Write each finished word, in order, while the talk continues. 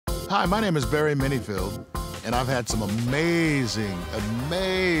Hi, my name is Barry Minifield, and I've had some amazing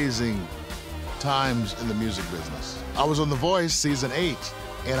times in the music business. I was on The Voice season 8,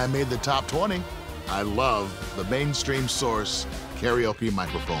 and I made the top 20. I love the Mainstream Source Karaoke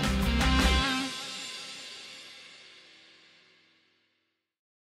microphone.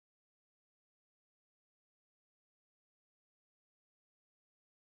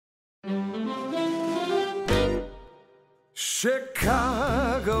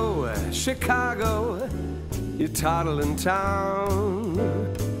 Chicago, Chicago, you toddlin' town.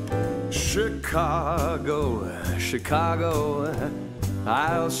 Chicago, Chicago,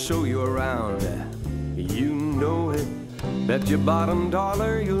 I'll show you around. You know it, bet your bottom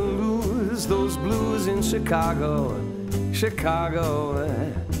dollar you'll lose those blues in Chicago, Chicago,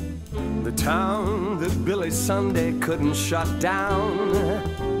 the town that Billy Sunday couldn't shut down.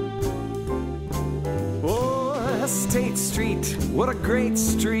 State Street, what a great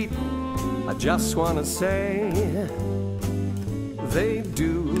street. I just want to say they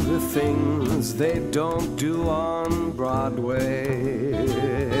do the things they don't do on Broadway.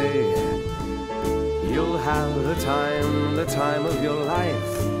 You'll have the time of your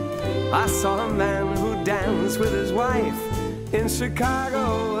life. I saw a man who danced with his wife in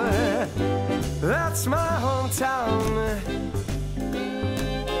Chicago. That's my hometown.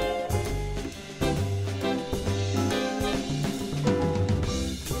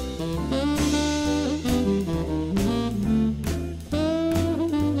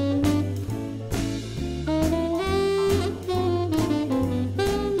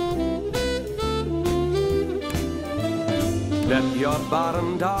 Bet your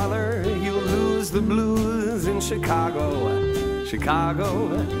bottom dollar you'll lose the blues in Chicago, Chicago.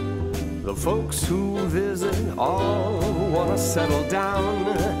 The folks who visit all wanna settle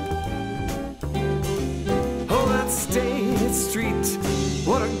down. Oh, that State Street,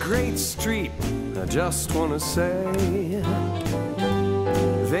 what a great street. I just wanna say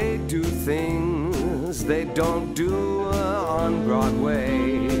they do things they don't do on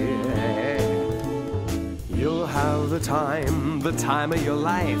Broadway. You'll have the time of your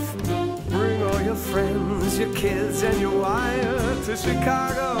life. Bring all your friends, your kids, and your wife to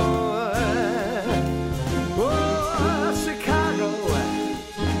Chicago. Oh, Chicago,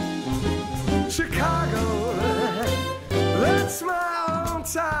 Chicago, that's my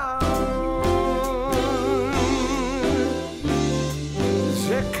hometown.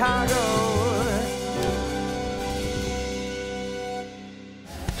 Chicago.